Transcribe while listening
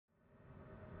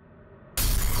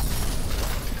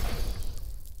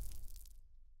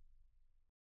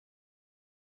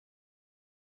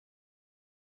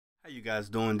How you guys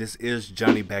doing? This is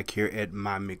Johnny back here at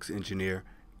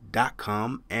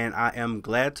MyMixEngineer.com, and I am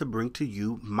glad to bring to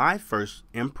you my first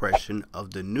impression of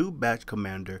the new Batch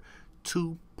Commander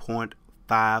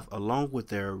 2.5 along with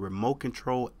their remote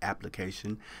control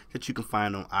application that you can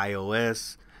find on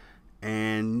iOS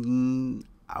and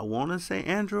I want to say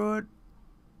Android.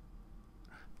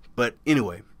 But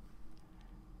anyway,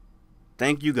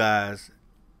 thank you guys.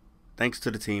 Thanks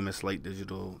to the team at Slate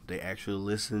Digital, they actually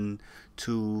listen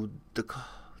to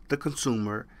the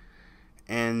consumer.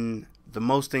 And the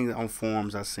most thing on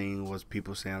forums I seen was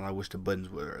people saying, "I wish the buttons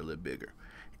were a little bigger,"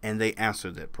 and they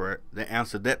answered that prayer. They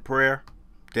answered that prayer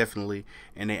definitely,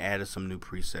 and they added some new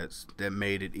presets that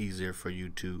made it easier for you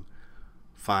to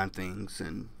find things.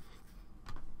 And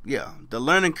yeah, the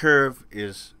learning curve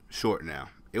is short now.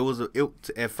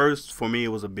 At first for me it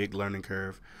was a big learning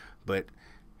curve, but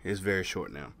it's very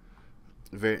short now.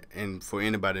 And for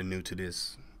anybody new to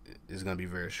this, it's gonna be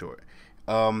very short.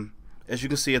 As you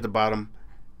can see at the bottom,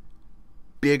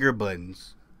 bigger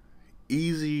buttons,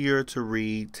 easier to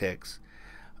read text.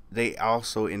 They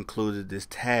also included this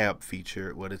tab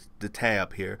feature, what is the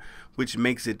tab here, which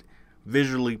makes it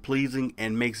visually pleasing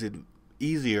and makes it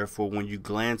easier for when you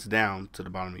glance down to the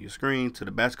bottom of your screen to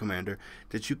the batch commander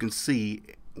that you can see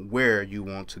where you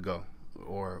want to go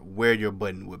or where your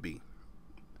button would be.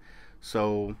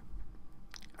 So,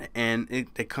 and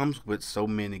it comes with so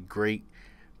many great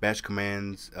batch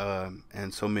commands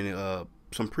and so many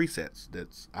some presets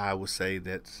that's I would say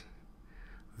that's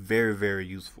very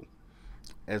useful,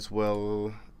 as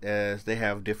well as they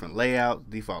have different layouts,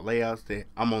 default layouts.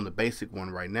 I'm on the basic one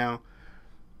right now.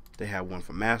 They have one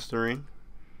for mastering,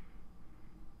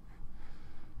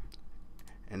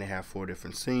 and they have 4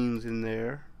 different scenes in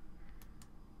there.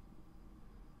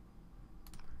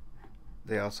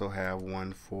 They also have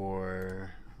one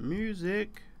for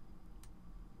music.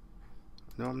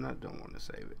 No, don't want to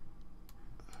save it.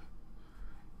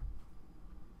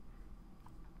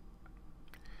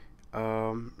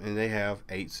 And they have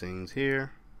 8 scenes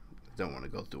here. Don't want to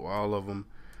go through all of them.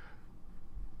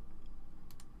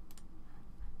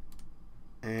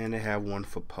 And they have one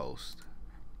for post.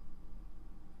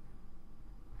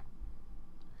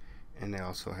 And they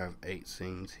also have 8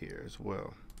 scenes here as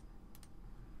well.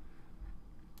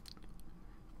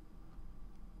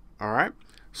 Alright,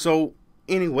 so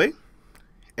anyway,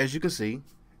 as you can see,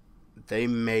 they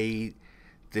made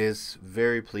this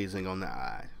very pleasing on the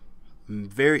eye.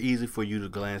 Very easy for you to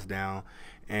glance down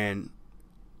and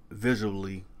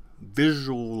visually,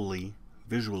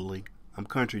 I'm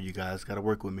country, you guys, gotta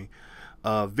work with me.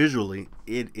 Visually,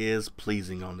 it is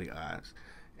pleasing on the eyes.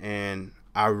 And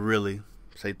I really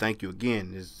say thank you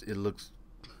again. It looks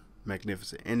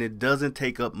magnificent. And it doesn't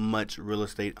take up much real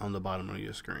estate on the bottom of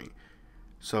your screen.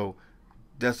 So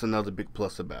that's another big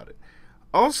plus about it.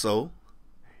 Also,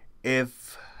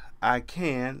 if I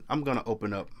can, I'm going to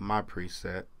open up my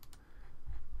preset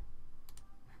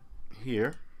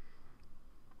here.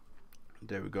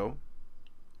 There we go.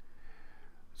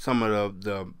 Some of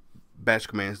the batch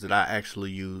commands that I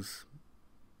actually use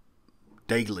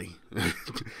daily.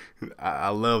 I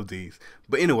love these.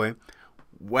 But anyway,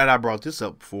 what I brought this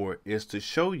up for is to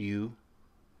show you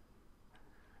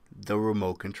the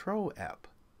remote control app.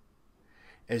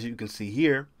 As you can see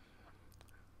here,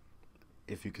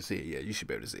 if you can see it, yeah, you should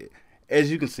be able to see it.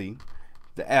 As you can see,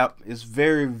 the app is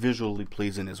very visually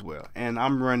pleasing as well. And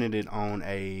I'm running it on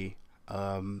a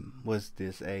what's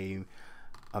this? A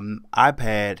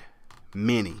iPad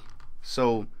Mini.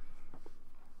 So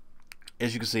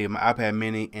as you can see, my iPad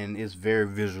Mini, and it's very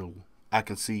visual. I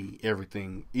can see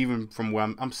everything, even from where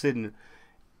I'm sitting.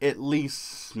 At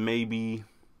least maybe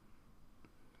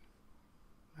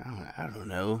I don't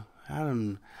know.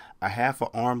 A half an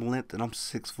arm length, and I'm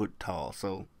 6 foot tall,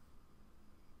 so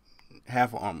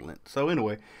half an arm length. So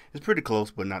anyway, it's pretty close,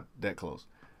 but not that close.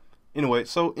 Anyway,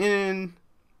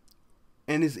 and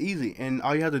it's easy, and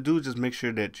all you have to do is just make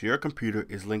sure that your computer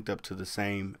is linked up to the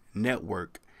same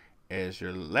network as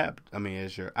your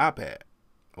as your iPad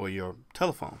or your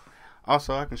telephone.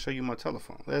 Also, I can show you my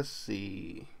telephone. Let's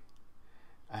see.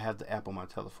 I have the app on my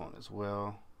telephone as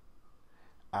well.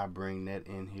 I bring that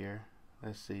in here.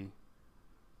 Let's see.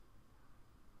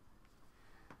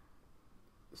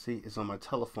 See, it's on my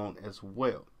telephone as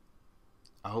well.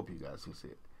 I hope you guys can see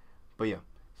it. But yeah,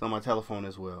 it's on my telephone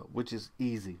as well, which is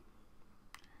easy.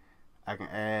 I can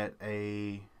add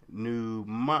a new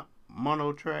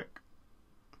mono track.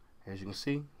 As you can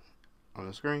see on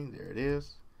the screen, there it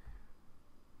is.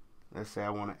 Let's say I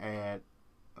want to add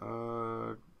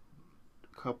a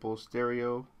couple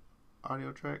stereo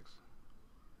audio tracks.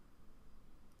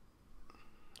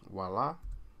 Voila.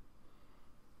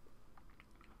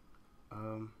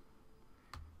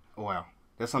 Wow,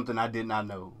 that's something I did not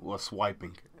know was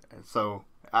swiping. So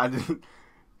I didn't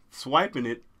swiping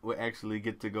it will actually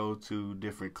get to go to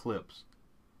different clips,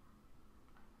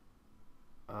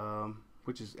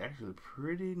 which is actually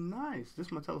pretty nice. This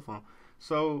is my telephone,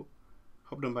 so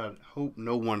hope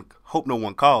no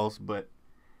one calls. But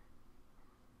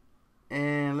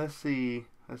and let's see,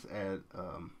 let's add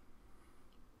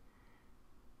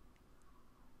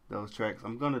those tracks.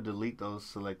 I'm gonna delete those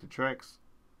selected tracks.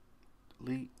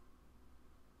 Delete.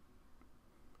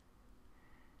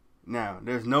 Now,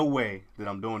 there's no way that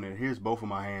I'm doing it. Here's both of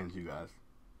my hands, you guys.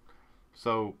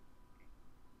 So,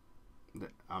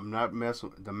 I'm not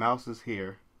messing. The mouse is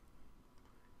here.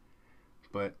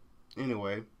 But,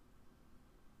 anyway.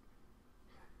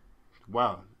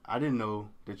 Wow, I didn't know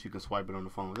that you could swipe it on the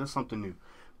phone. That's something new.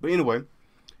 But anyway,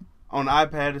 on the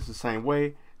iPad, it's the same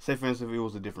way. Say, for instance, if it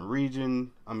was a different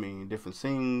region, different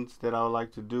scenes that I would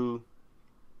like to do.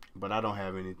 But I don't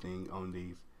have anything on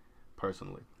these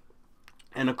personally.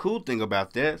 And the cool thing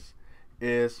about this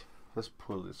is, let's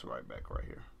pull this right back right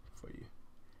here for you.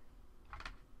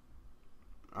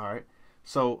 Alright,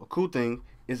 so a cool thing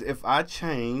is if I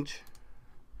change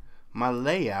my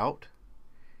layout,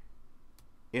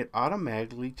 it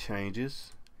automatically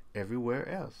changes everywhere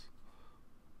else.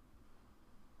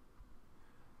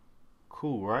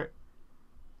 Cool, right?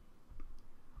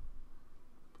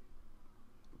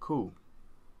 Cool.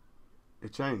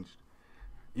 It changed.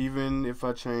 Even if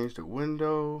I change the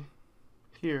window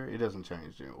here, it doesn't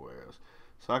change anywhere else.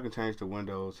 So I can change the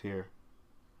windows here.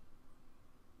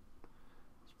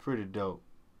 It's pretty dope.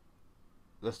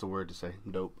 That's the word to say,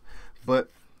 dope.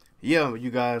 But yeah, you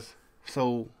guys,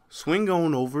 so swing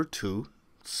on over.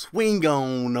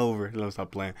 Let me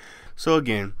stop playing. So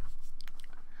again,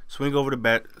 swing over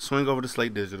to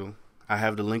Slate Digital. I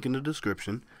have the link in the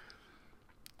description.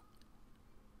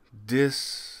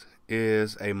 This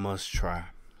is a must try.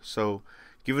 So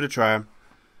give it a try.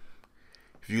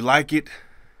 If you like it,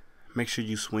 make sure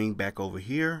you swing back over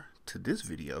here to this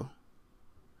video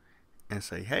and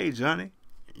say, hey, Johnny,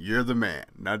 you're the man.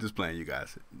 Not just playing, you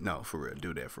guys. No, for real.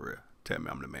 Do that for real. Tell me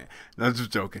I'm the man. No,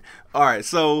 just joking. All right.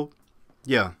 So,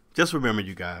 yeah, just remember,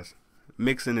 you guys,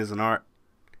 mixing is an art.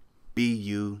 Be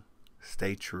you.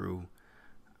 Stay true.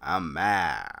 I'm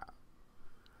out.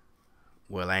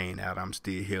 Well, I ain't out. I'm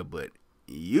still here, but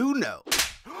you know.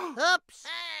 Oops.